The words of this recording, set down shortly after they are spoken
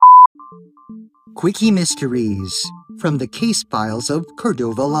Quickie Mysteries from the case files of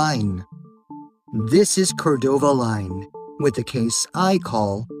Cordova Line. This is Cordova Line with the case I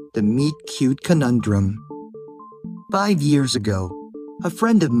call the Meet Cute Conundrum. 5 years ago, a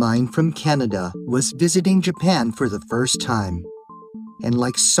friend of mine from Canada was visiting Japan for the first time. And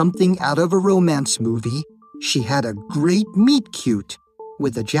like something out of a romance movie, she had a great meet cute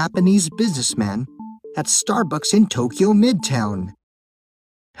with a Japanese businessman at Starbucks in Tokyo Midtown.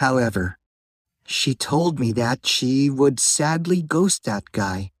 However, she told me that she would sadly ghost that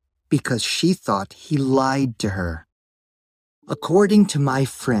guy because she thought he lied to her. According to my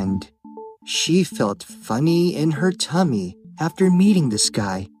friend, she felt funny in her tummy after meeting this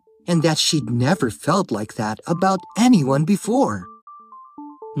guy, and that she'd never felt like that about anyone before.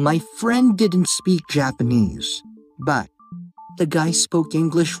 My friend didn't speak Japanese, but the guy spoke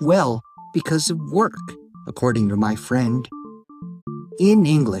English well because of work, according to my friend. In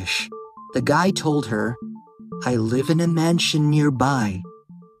English, the guy told her, "I live in a mansion nearby.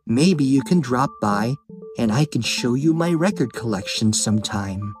 Maybe you can drop by and I can show you my record collection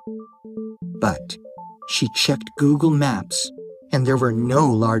sometime." But she checked Google Maps and there were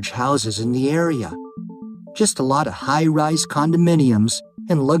no large houses in the area. Just a lot of high-rise condominiums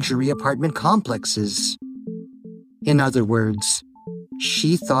and luxury apartment complexes. In other words,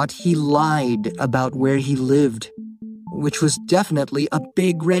 she thought he lied about where he lived, which was definitely a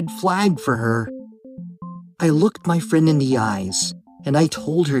big red flag for her. I looked my friend in the eyes, and I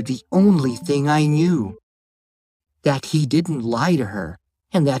told her the only thing I knew. That he didn't lie to her,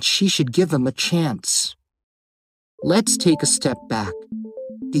 and that she should give him a chance. Let's take a step back.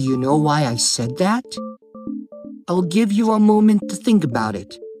 Do you know why I said that? I'll give you a moment to think about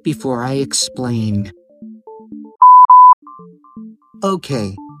it before I explain.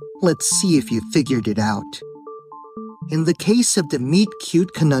 Okay, let's see if you figured it out. In the case of the Meet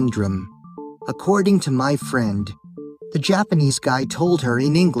Cute Conundrum, according to my friend, the Japanese guy told her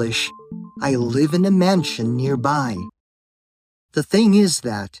in English, "I live in a mansion nearby." The thing is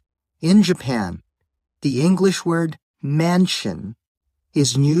that, in Japan, the English word mansion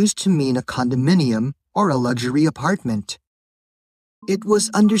is used to mean a condominium or a luxury apartment. It was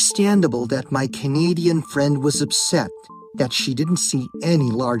understandable that my Canadian friend was upset that she didn't see any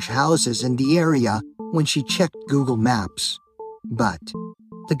large houses in the area when she checked Google Maps. But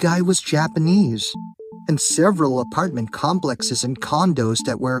the guy was Japanese, and several apartment complexes and condos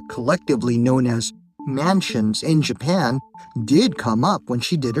that were collectively known as mansions in Japan did come up when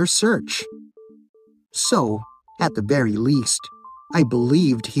she did her search. So, at the very least, I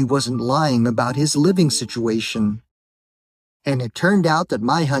believed he wasn't lying about his living situation. And it turned out that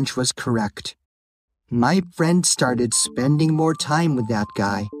my hunch was correct. My friend started spending more time with that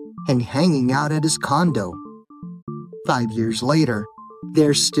guy and hanging out at his condo. 5 years later,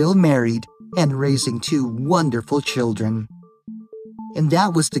 they're still married and raising 2 wonderful children. And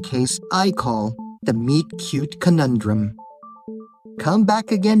that was the case I call the Meet Cute Conundrum. Come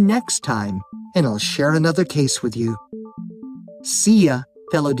back again next time, and I'll share another case with you. See ya,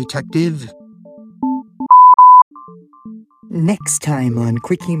 fellow detective. Next time on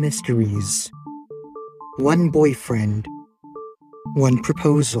Quickie Mysteries. 1 boyfriend, 1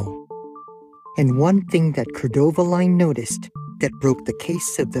 proposal, and 1 thing that Cordova Line noticed that broke the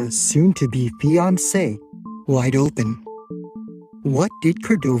case of the soon-to-be fiancé wide open. What did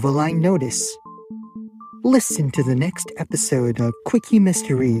Cordova Line notice? Listen to the next episode of Quickie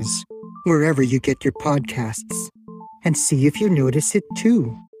Mysteries, wherever you get your podcasts, and see if you notice it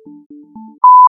too.